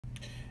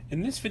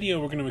In this video,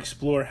 we're going to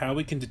explore how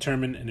we can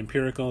determine an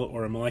empirical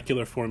or a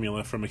molecular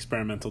formula from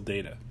experimental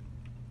data.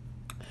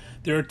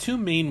 There are two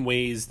main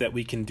ways that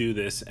we can do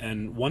this,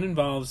 and one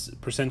involves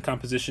percent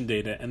composition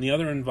data and the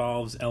other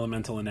involves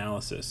elemental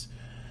analysis.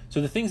 So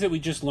the things that we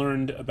just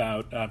learned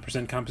about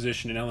percent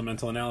composition and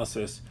elemental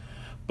analysis,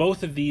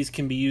 both of these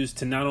can be used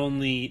to not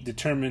only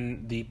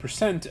determine the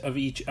percent of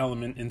each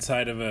element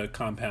inside of a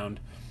compound,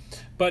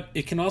 but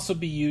it can also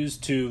be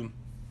used to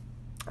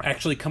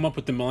actually come up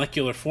with the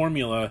molecular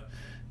formula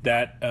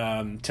that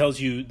tells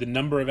you the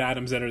number of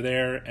atoms that are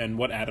there and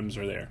what atoms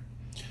are there.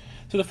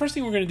 So the first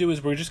thing we're going to do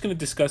is we're just going to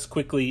discuss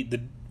quickly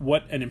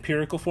what an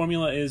empirical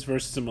formula is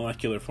versus a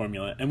molecular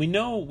formula. And we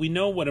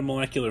know what a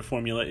molecular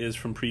formula is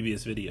from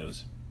previous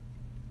videos.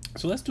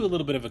 So let's do a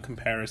little bit of a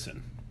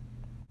comparison.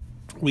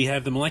 We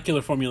have the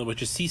molecular formula,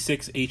 which is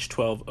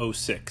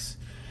C6H12O6.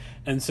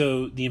 And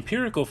so the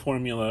empirical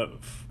formula,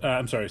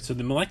 so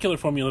the molecular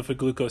formula for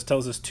glucose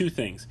tells us two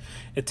things.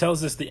 It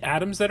tells us the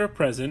atoms that are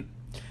present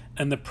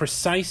and the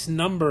precise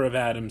number of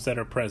atoms that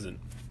are present.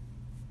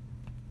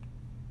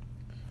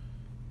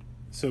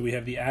 So we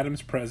have the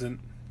atoms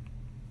present,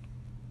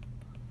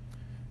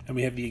 and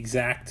we have the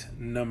exact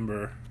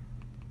number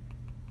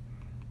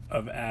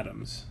of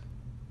atoms.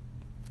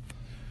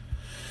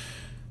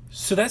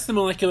 So that's the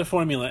molecular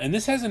formula, and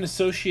this has an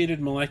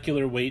associated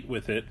molecular weight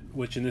with it,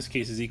 which in this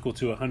case is equal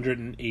to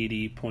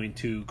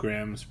 180.2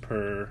 grams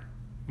per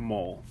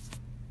mole.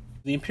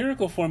 The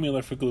empirical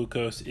formula for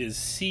glucose is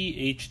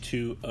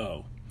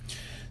CH2O.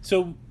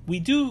 So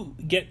we do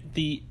get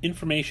the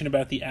information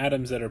about the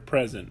atoms that are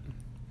present.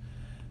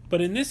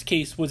 But in this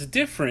case, what's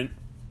different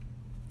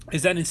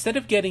is that instead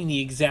of getting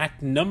the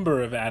exact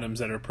number of atoms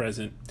that are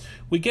present,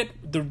 we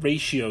get the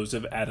ratios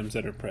of atoms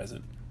that are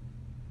present.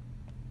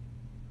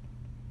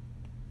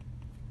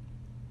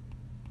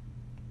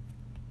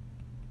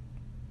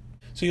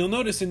 So you'll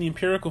notice in the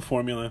empirical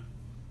formula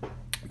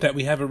that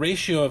we have a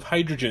ratio of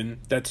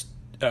hydrogen that's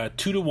 2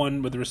 to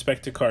 1 with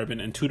respect to carbon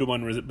and 2 to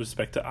 1 with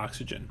respect to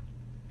oxygen.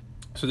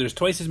 So there's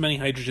twice as many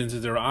hydrogens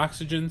as there are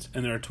oxygens,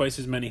 and there are twice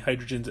as many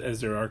hydrogens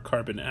as there are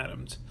carbon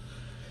atoms.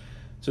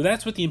 So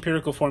that's what the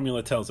empirical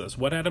formula tells us,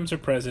 what atoms are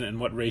present and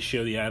what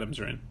ratio the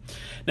atoms are in.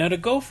 Now to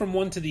go from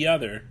one to the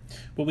other,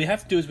 what we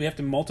have to do is we have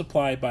to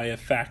multiply by a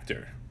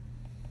factor.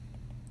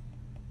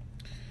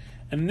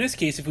 And in this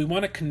case, if we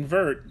want to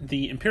convert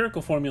the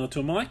empirical formula to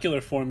a molecular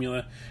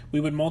formula,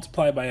 we would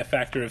multiply by a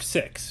factor of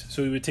 6.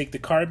 So we would take the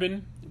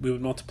carbon, we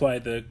would multiply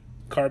the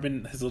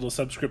carbon has a little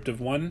subscript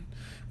of 1.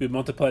 We would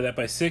multiply that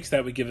by 6.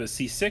 That would give us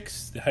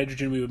C6. The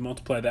hydrogen, we would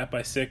multiply that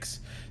by 6.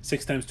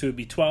 6 times 2 would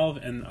be 12,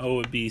 and O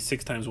would be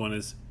 6 times 1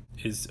 is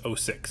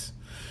O6.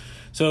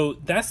 So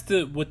that's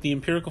what the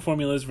empirical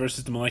formula is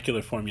versus the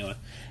molecular formula.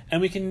 And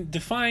we can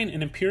define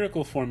an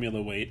empirical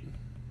formula weight.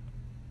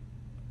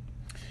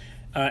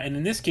 And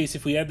in this case,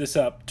 if we add this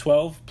up,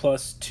 12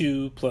 plus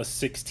 2 plus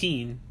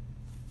 16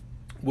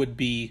 would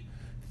be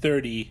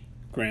 30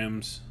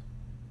 grams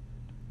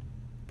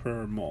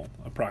per mole,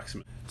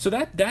 approximately. So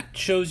that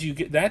shows you,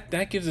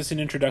 that gives us an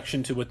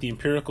introduction to what the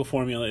empirical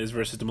formula is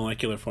versus the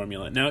molecular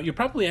formula. Now, you're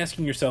probably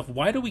asking yourself,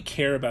 why do we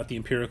care about the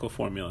empirical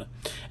formula?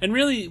 And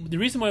really, the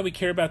reason why we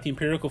care about the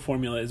empirical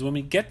formula is when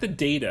we get the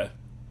data,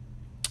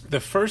 the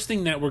first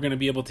thing that we're going to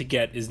be able to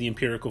get is the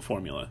empirical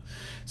formula.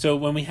 So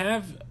when we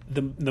have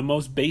the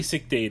most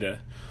basic data,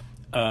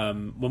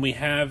 when we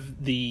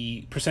have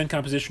the percent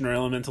composition or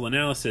elemental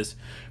analysis,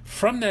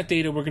 from that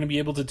data we're going to be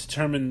able to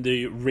determine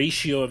the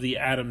ratio of the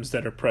atoms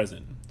that are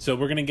present. So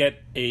we're going to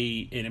get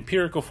an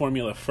empirical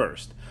formula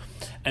first,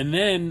 and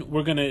then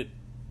we're going to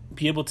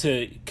be able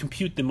to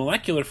compute the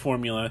molecular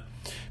formula,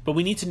 but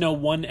we need to know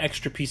one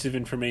extra piece of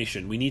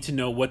information. We need to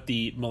know what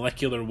the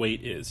molecular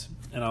weight is,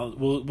 and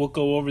we'll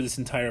go over this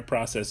entire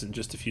process in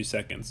just a few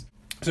seconds.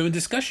 So in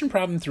discussion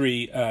problem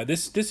 3,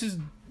 this is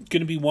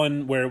going to be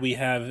one where we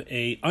have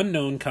a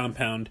unknown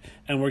compound,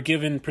 and we're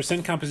given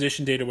percent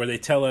composition data where they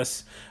tell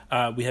us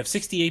we have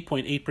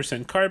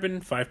 68.8%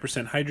 carbon,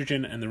 5%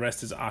 hydrogen, and the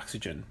rest is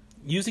oxygen.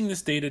 Using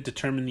this data,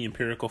 determine the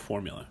empirical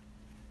formula.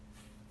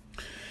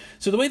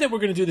 So the way that we're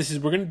going to do this is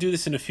we're going to do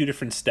this in a few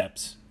different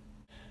steps.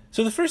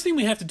 So the first thing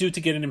we have to do to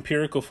get an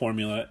empirical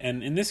formula,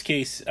 and in this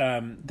case,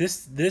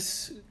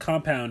 this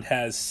compound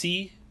has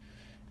C,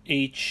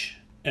 H,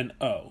 and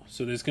O.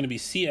 So there's going to be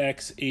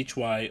CX,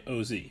 HY,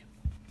 OZ.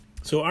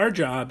 So our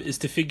job is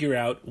to figure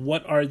out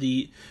what are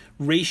the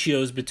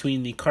ratios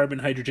between the carbon,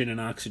 hydrogen,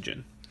 and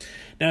oxygen.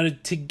 Now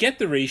to get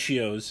the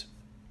ratios,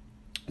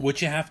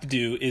 what you have to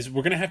do is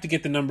we're going to have to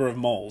get the number of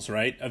moles,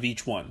 right, of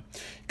each one.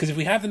 Because if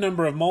we have the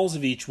number of moles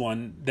of each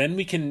one, then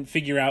we can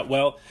figure out,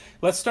 well,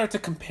 let's start to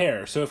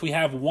compare. So if we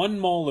have 1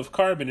 mole of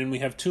carbon and we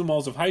have 2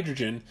 moles of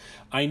hydrogen,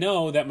 I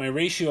know that my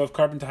ratio of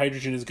carbon to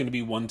hydrogen is going to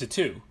be 1 to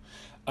 2.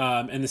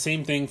 And the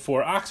same thing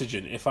for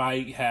oxygen. If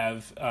I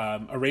have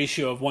a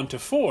ratio of 1 to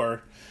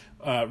 4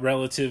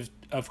 relative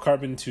of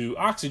carbon to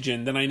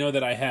oxygen, then I know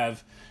that I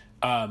have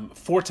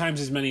 4 times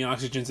as many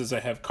oxygens as I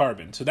have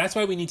carbon. So that's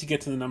why we need to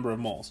get to the number of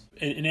moles.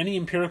 In any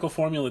empirical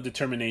formula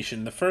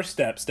determination, the first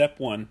step, step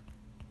 1,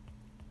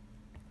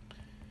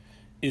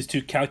 is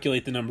to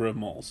calculate the number of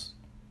moles.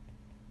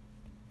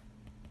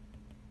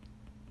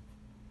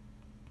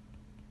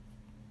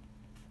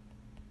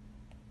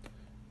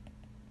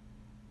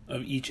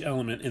 Of each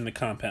element in the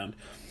compound.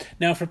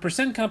 Now, for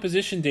percent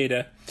composition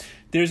data,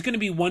 there's going to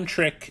be one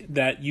trick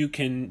that you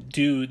can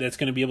do that's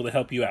going to be able to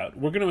help you out.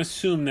 We're going to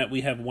assume that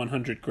we have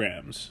 100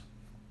 grams.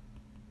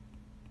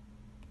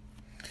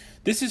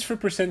 This is for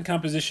percent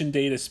composition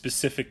data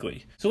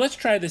specifically. So let's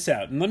try this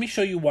out, and let me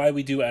show you why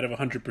we do out of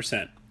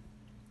 100%.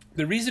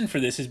 The reason for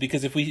this is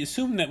because if we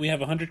assume that we have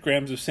 100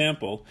 grams of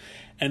sample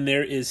and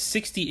there is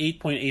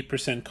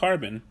 68.8%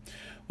 carbon,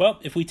 well,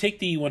 if we take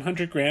the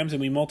 100 grams and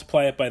we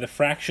multiply it by the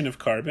fraction of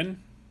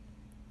carbon,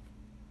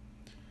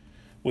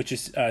 which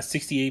is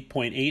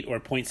 68.8 or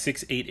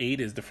 0.688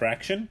 is the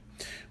fraction,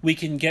 we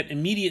can get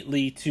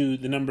immediately to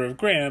the number of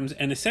grams,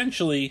 and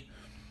essentially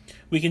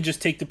we can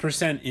just take the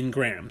percent in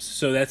grams.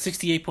 So that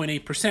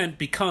 68.8%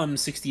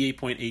 becomes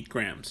 68.8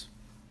 grams.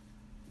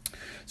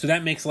 So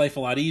that makes life a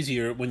lot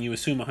easier when you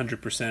assume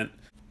 100%.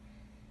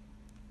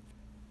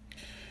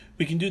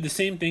 We can do the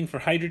same thing for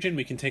hydrogen.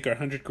 We can take our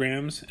 100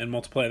 grams and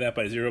multiply that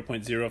by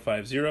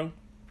 0.050,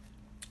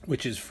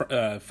 which is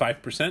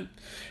 5%,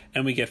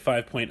 and we get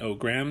 5.0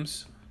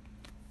 grams.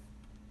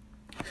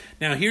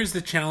 Now here's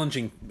one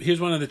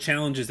of the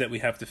challenges that we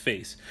have to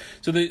face.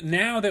 So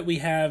now that we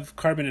have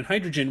carbon and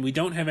hydrogen, we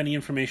don't have any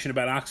information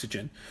about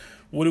oxygen.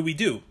 What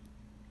do?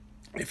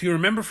 If you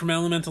remember from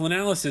elemental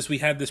analysis, we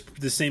had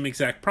the same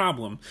exact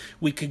problem.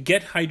 We could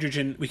get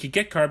hydrogen, we could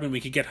get carbon,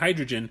 we could get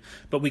hydrogen,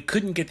 but we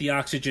couldn't get the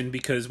oxygen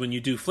because when you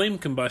do flame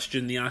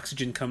combustion, the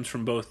oxygen comes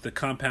from both the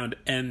compound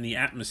and the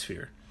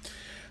atmosphere.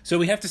 So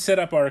we have to set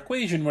up our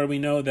equation where we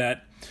know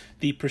that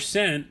the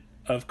percent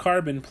of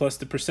carbon plus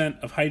the percent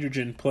of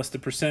hydrogen plus the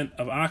percent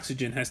of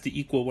oxygen has to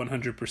equal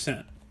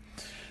 100%.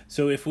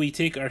 So if we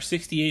take our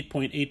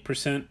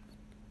 68.8%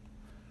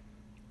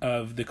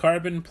 of the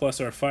carbon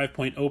plus our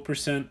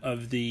 5.0%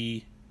 of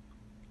the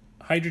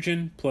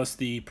hydrogen plus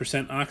the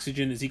percent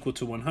oxygen is equal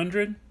to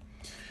 100,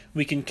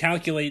 we can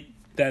calculate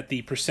that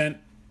the percent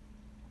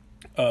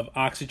of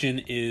oxygen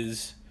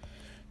is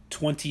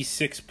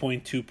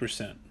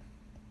 26.2%.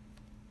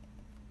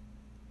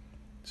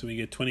 So we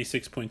get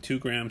 26.2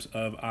 grams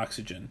of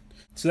oxygen.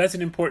 So that's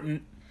an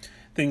important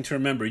thing to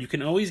remember. You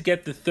can always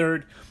get the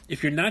third,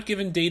 if you're not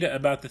given data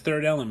about the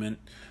third element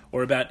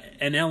or about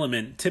an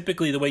element,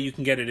 typically the way you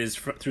can get it is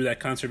through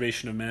that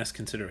conservation of mass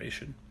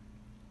consideration.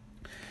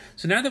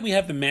 So now that we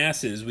have the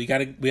masses, we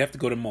have to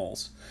go to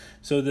moles.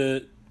 So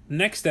the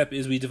next step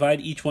is we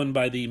divide each one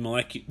by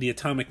the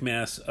atomic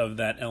mass of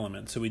that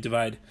element. So we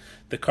divide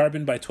the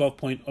carbon by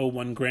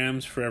 12.01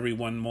 grams for every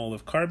 1 mole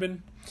of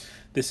carbon.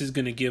 This is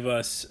going to give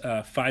us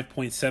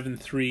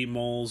 5.73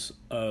 moles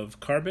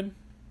of carbon.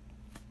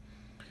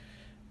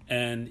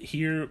 And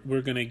here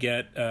we're going to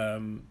get,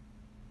 we're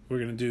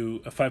going to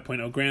do a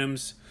 5.0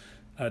 grams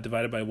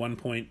divided by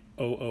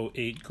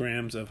 1.008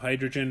 grams of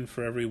hydrogen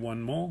for every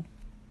 1 mole.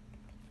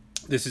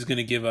 This is going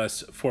to give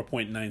us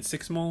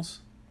 4.96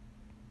 moles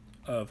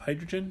of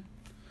hydrogen.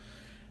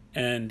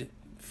 And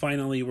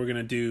finally, we're going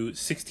to do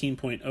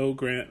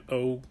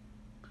 16.0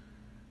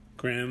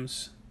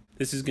 grams.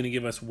 This is going to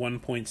give us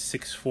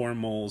 1.64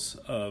 moles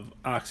of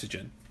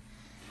oxygen.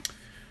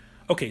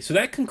 Okay, so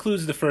that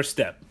concludes the first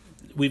step.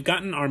 We've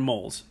gotten our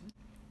moles.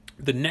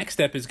 The next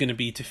step is going to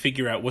be to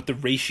figure out what the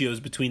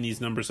ratios between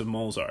these numbers of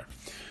moles are.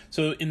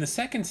 So in the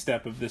second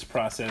step of this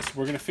process,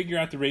 we're going to figure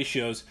out the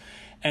ratios,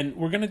 and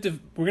we're going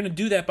to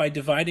do that by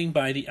dividing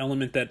by the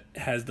element that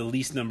has the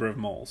least number of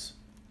moles.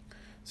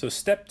 So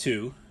step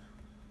 2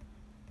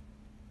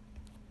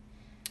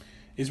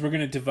 is we're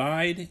going to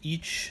divide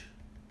each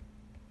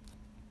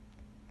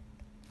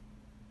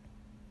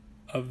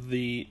of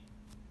the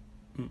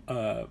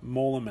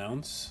mole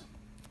amounts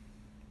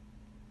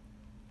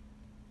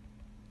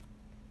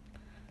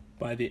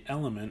by the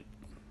element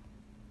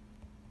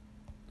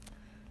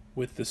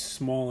with the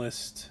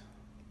smallest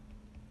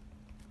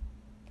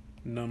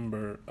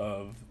number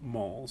of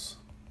moles.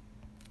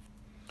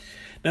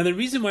 Now the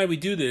reason why we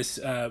do this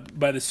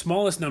by the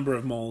smallest number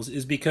of moles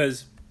is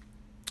because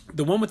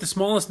the one with the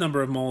smallest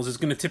number of moles is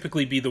going to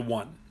typically be the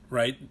 1,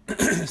 right?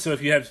 So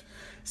if you have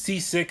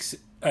C6,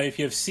 if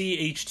you have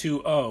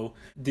CH2O,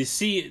 the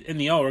C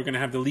and the O are going to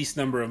have the least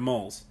number of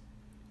moles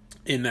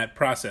in that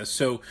process.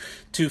 So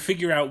to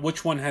figure out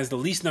which one has the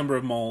least number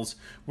of moles,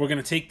 we're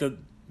going to take the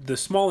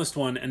smallest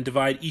one and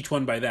divide each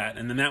one by that.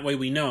 And then that way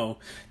we know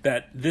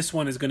that this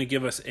one is going to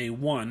give us a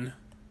 1.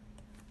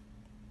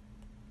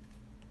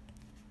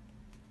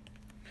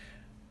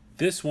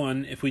 This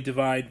one, if we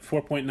divide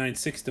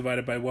 4.96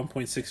 divided by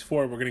 1.64,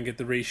 we're going to get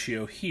the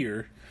ratio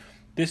here.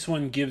 This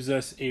one gives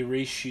us a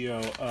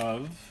ratio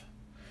of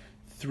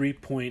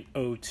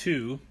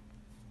 3.02.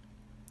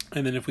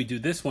 And then if we do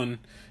this one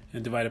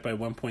and divide it by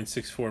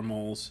 1.64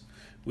 moles,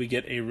 we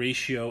get a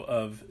ratio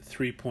of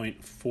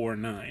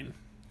 3.49.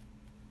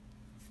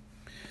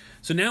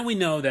 So now we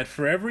know that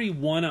for every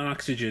 1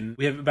 oxygen,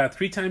 we have about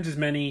 3 times as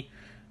many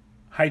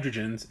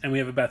hydrogens, and we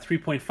have about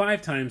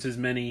 3.5 times as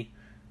many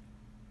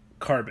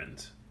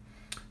carbons.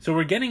 So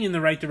we're getting in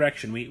the right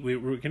direction.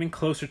 We're getting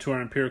closer to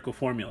our empirical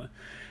formula.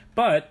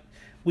 But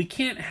we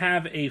can't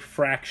have a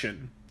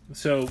fraction.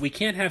 So we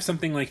can't have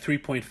something like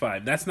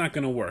 3.5. That's not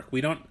going to work. We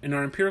don't, in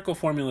our empirical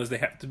formulas, they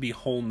have to be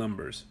whole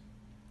numbers.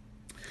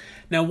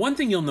 Now, one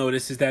thing you'll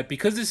notice is that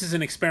because this is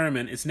an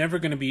experiment, it's never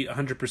going to be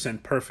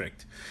 100%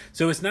 perfect.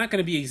 So it's not going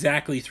to be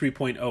exactly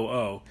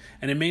 3.00,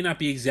 and it may not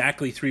be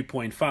exactly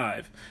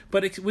 3.5.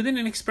 But within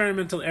an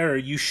experimental error,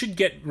 you should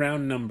get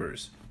round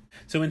numbers.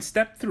 So in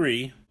step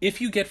 3, if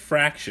you get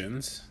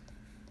fractions,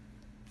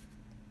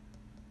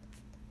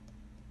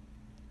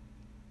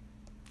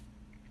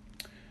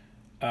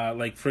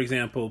 like for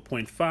example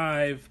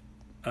 0.5,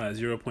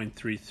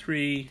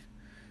 0.33,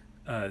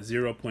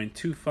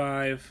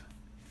 0.25,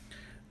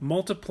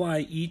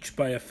 multiply each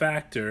by a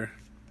factor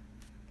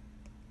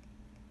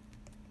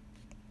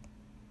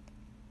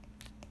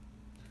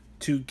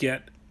to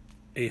get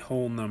a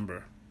whole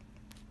number.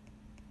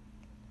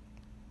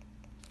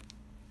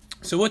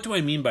 So what do I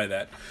mean by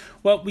that?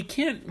 Well, we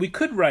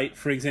could write,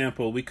 for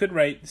example, we could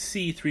write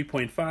C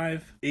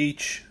 3.5,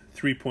 H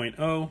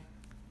 3.0,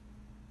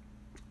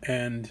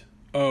 and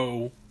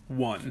O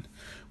 1.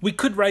 We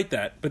could write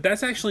that, but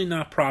that's actually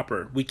not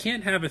proper. We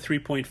can't have a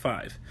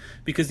 3.5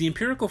 because the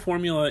empirical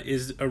formula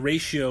is a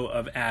ratio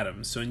of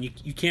atoms, so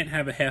you can't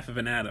have a half of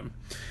an atom.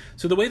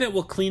 So the way that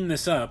we'll clean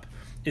this up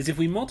is if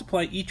we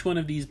multiply each one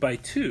of these by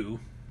 2,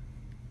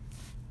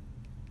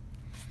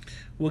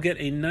 we'll get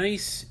a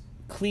nice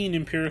clean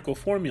empirical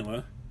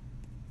formula.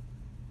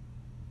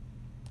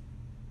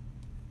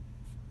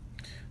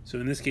 So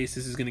in this case,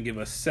 this is going to give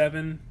us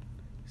 7,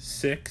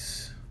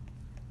 6,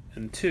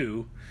 and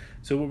 2.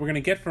 So what we're going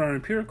to get for our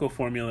empirical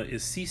formula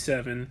is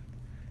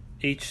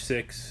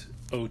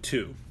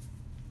C7H6O2.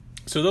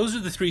 So those are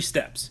the 3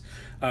 steps.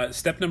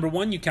 Step number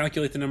 1, you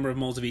calculate the number of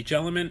moles of each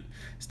element.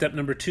 Step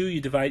number 2, you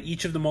divide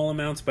each of the mole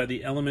amounts by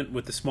the element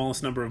with the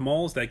smallest number of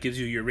moles. That gives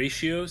you your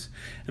ratios.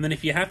 And then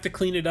if you have to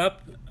clean it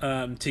up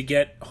to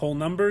get whole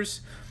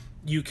numbers,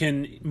 you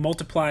can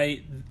multiply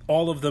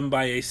all of them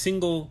by a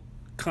single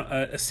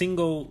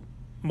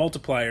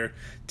multiplier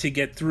to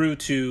get through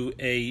to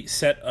a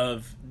set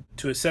of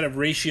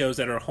ratios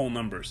that are whole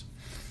numbers.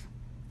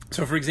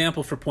 So for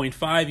example, for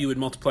 0.5 you would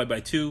multiply by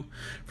 2,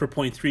 for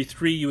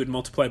 0.33 you would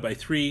multiply by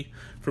 3,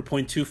 for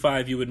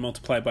 0.25 you would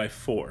multiply by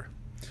 4.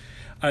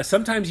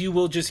 Sometimes you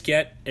will just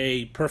get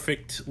a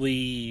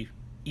perfectly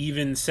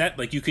even set,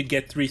 like you could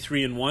get 3,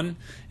 3, and 1,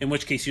 in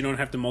which case you don't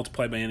have to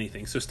multiply by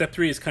anything. So step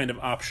 3 is kind of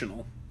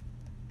optional,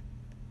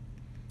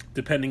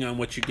 depending on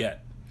what you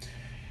get.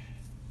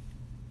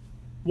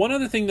 One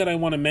other thing that I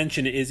want to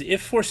mention is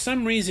if for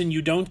some reason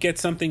you don't get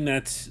something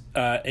that's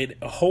a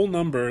whole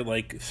number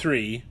like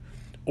 3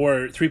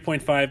 or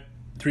 3.5,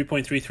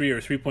 3.33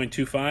 or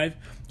 3.25,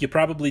 you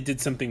probably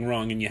did something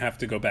wrong and you have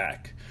to go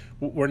back.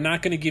 We're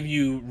not going to give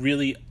you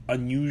really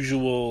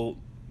unusual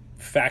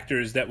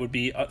factors that would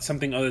be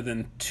something other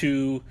than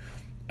 2,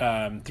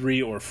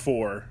 3, or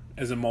 4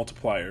 as a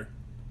multiplier.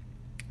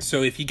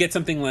 So if you get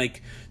something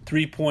like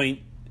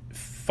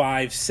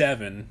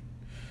 3.57,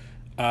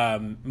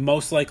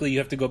 most likely you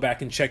have to go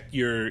back and check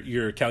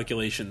your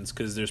calculations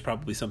because there's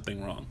probably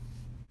something wrong.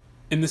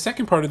 In the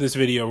second part of this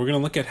video, we're going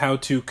to look at how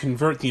to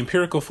convert the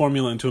empirical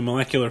formula into a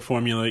molecular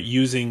formula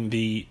using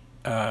the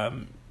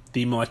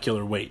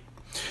molecular weight.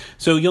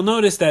 So you'll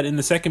notice that in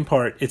the second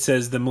part, it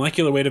says the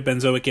molecular weight of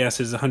benzoic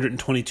acid is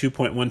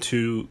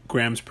 122.12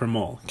 grams per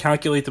mole.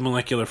 Calculate the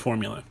molecular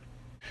formula.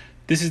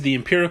 This is the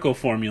empirical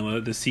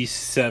formula, the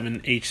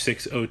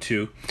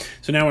C7H6O2.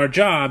 So now our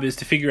job is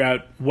to figure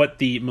out what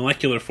the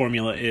molecular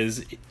formula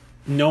is,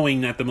 knowing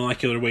that the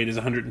molecular weight is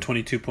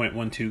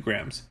 122.12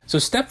 grams. So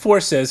step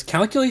 4 says,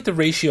 calculate the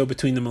ratio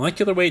between the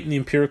molecular weight and the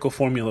empirical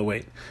formula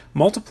weight.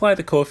 Multiply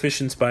the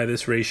coefficients by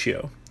this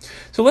ratio.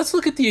 So let's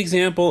look at the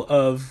example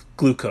of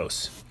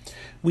glucose.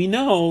 We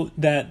know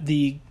that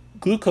the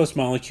glucose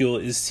molecule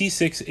is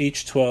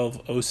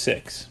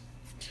C6H12O6.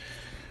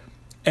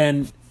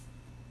 And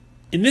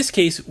in this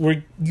case,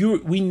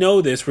 we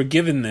know this, we're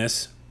given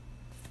this.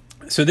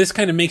 So this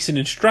kind of makes it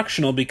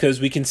instructional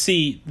because we can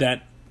see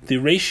that the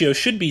ratio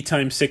should be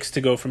times 6 to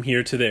go from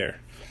here to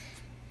there.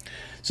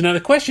 So now the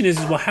question is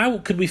well, how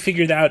could we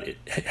figure that out?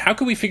 How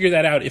could we figure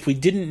that out if we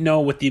didn't know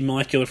what the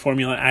molecular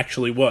formula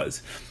actually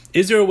was?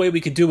 Is there a way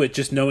we could do it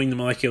just knowing the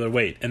molecular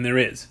weight? And there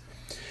is.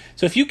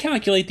 So if you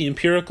calculate the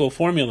empirical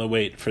formula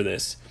weight for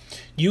this,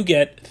 you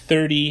get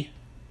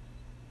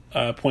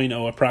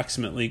 30.0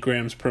 approximately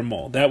grams per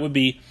mole. That would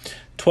be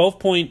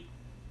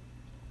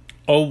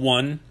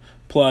 12.01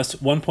 plus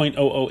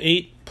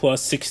 1.008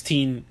 plus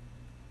 16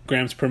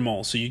 grams per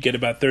mole. So you get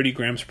about 30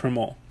 grams per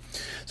mole.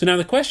 So now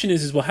the question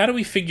is well, how do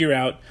we figure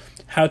out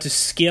how to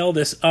scale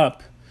this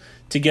up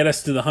to get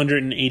us to the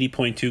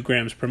 180.2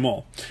 grams per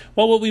mole?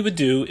 Well, what we would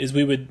do is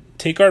we would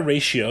take our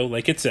ratio,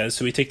 like it says.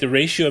 So we take the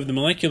ratio of the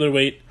molecular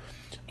weight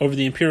over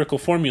the empirical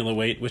formula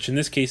weight, which in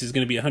this case is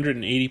going to be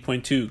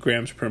 180.2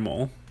 grams per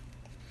mole,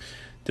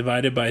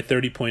 divided by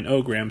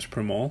 30.0 grams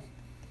per mole.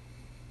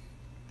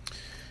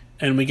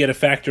 And we get a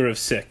factor of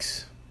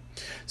 6.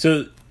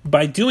 So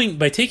by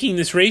taking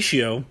this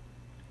ratio,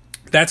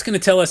 That's going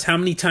to tell us how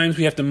many times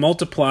we have to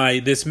multiply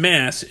this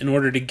mass in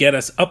order to get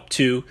us up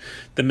to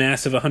the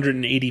mass of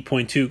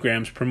 180.2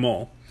 grams per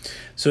mole.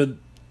 So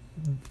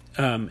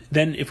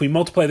then if we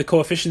multiply the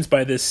coefficients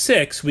by this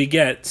 6, we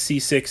get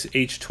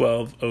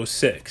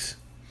C6H12O6.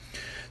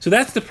 So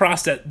that's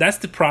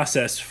the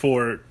process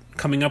for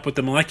coming up with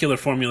the molecular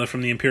formula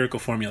from the empirical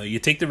formula. You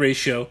take the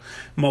ratio,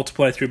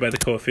 multiply through by the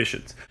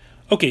coefficients.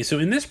 Okay, so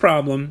in this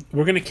problem,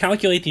 we're going to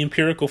calculate the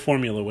empirical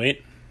formula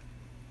weight.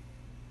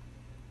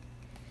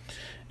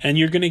 And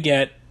you're going to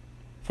get,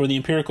 for the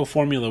empirical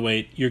formula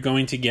weight, you're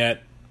going to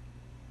get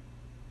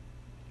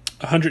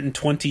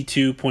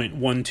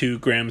 122.12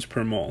 grams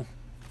per mole.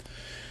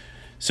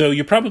 So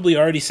you're probably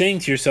already saying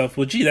to yourself,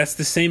 well, gee, that's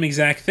the same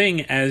exact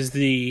thing as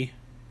the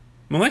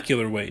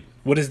molecular weight.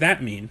 What does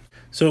that mean?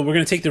 So we're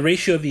going to take the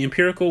ratio of the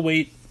empirical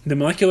weight, the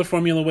molecular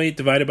formula weight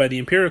divided by the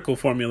empirical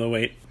formula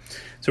weight.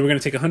 So we're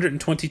going to take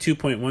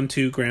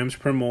 122.12 grams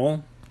per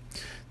mole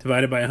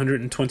divided by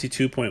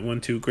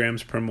 122.12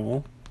 grams per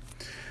mole.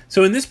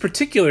 So in this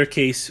particular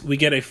case, we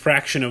get a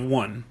fraction of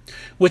 1,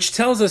 which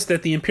tells us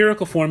that the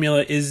empirical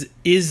formula is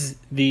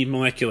the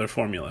molecular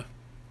formula.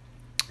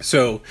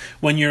 So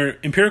when your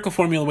empirical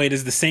formula weight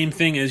is the same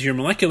thing as your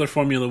molecular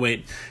formula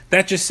weight,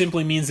 that just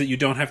simply means that you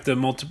don't have to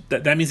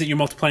that means that you're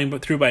multiplying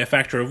through by a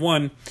factor of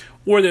 1,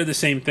 or they're the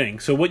same thing.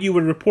 So what you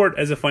would report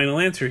as a final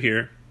answer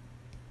here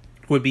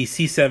would be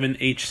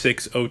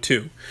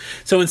C7H6O2.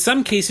 So in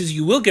some cases,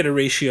 you will get a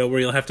ratio where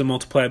you'll have to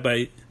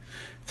multiply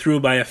through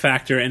by a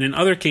factor, and in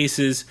other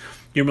cases,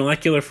 your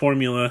molecular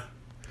formula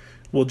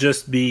will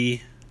just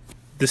be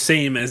the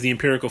same as the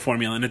empirical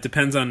formula, and it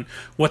depends on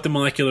what the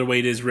molecular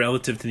weight is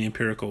relative to the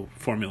empirical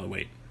formula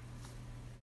weight.